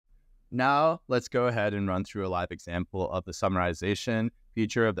Now let's go ahead and run through a live example of the summarization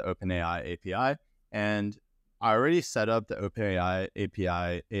feature of the OpenAI API. And I already set up the OpenAI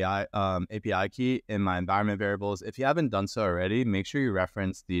API key in my environment variables. If you haven't done so already, make sure you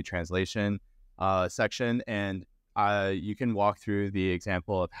reference the translation section, and you can walk through the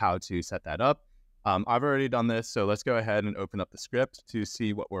example of how to set that up. I've already done this, so let's go ahead and open up the script to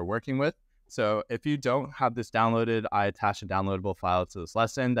see what we're working with. So if you don't have this downloaded, I attached a downloadable file to this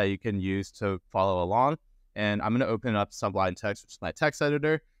lesson that you can use to follow along. And I'm going to open up Sublime Text, which is my text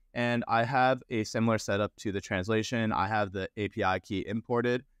editor. And I have a similar setup to the translation. I have the API key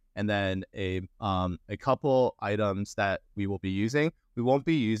imported, and then a couple items that we will be using. We won't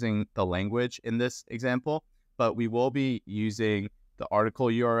be using the language in this example, but we will be using the article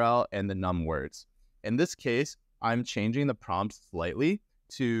URL and the num words. In this case, I'm changing the prompt slightly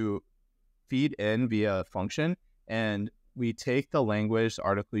to feed in via a function, and we take the language, the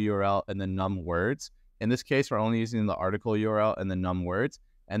article URL, and the num words. In this case, we're only using the article URL and the num words,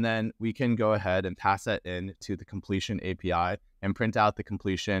 and then we can go ahead and pass that in to the completion API and print out the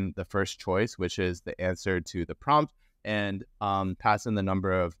completion, the first choice, which is the answer to the prompt, and pass in the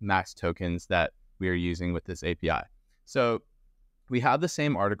number of max tokens that we are using with this API. So we have the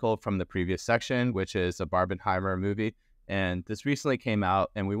same article from the previous section, which is a Barbenheimer movie. And this recently came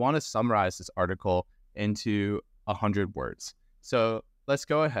out, and we want to summarize this article into 100 words. So let's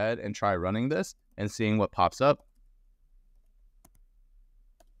go ahead and try running this and seeing what pops up.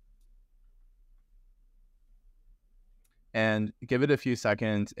 And give it a few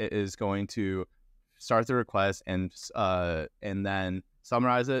seconds. It is going to start the request and then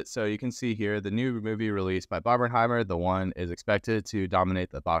summarize it. So you can see here the new movie released by Barbenheimer. The one is expected to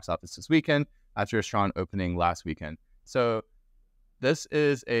dominate the box office this weekend after a strong opening last weekend. So this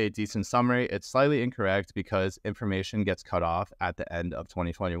is a decent summary. It's slightly incorrect because information gets cut off at the end of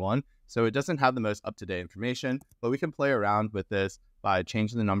 2021. So it doesn't have the most up-to-date information, but we can play around with this by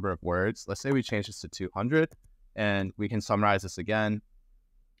changing the number of words. Let's say we change this to 200, and we can summarize this again.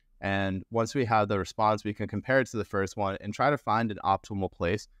 And once we have the response, we can compare it to the first one and try to find an optimal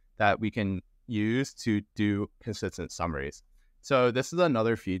place that we can use to do consistent summaries. So this is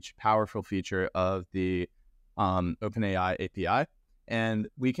another powerful feature of the OpenAI API, and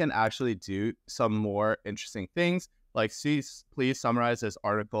we can actually do some more interesting things, like please summarize this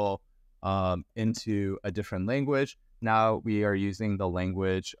article into a different language. Now we are using the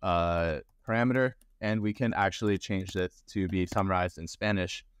language parameter, and we can actually change this to be summarized in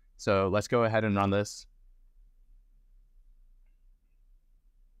Spanish. So let's go ahead and run this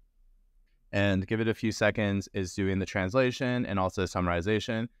and give it a few seconds. Is doing the translation and also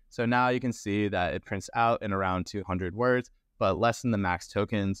summarization. So now you can see that it prints out in around 200 words, but less than the max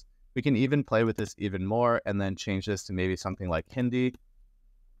tokens. We can even play with this even more and then change this to maybe something like Hindi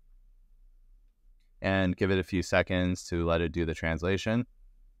and give it a few seconds to let it do the translation.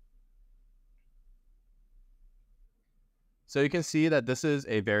 So you can see that this is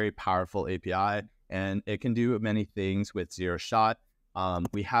a very powerful API, and it can do many things with zero shot.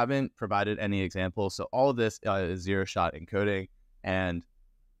 We haven't provided any examples, so all of this is zero shot encoding. And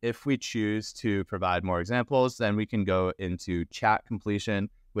if we choose to provide more examples, then we can go into chat completion,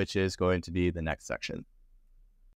 which is going to be the next section.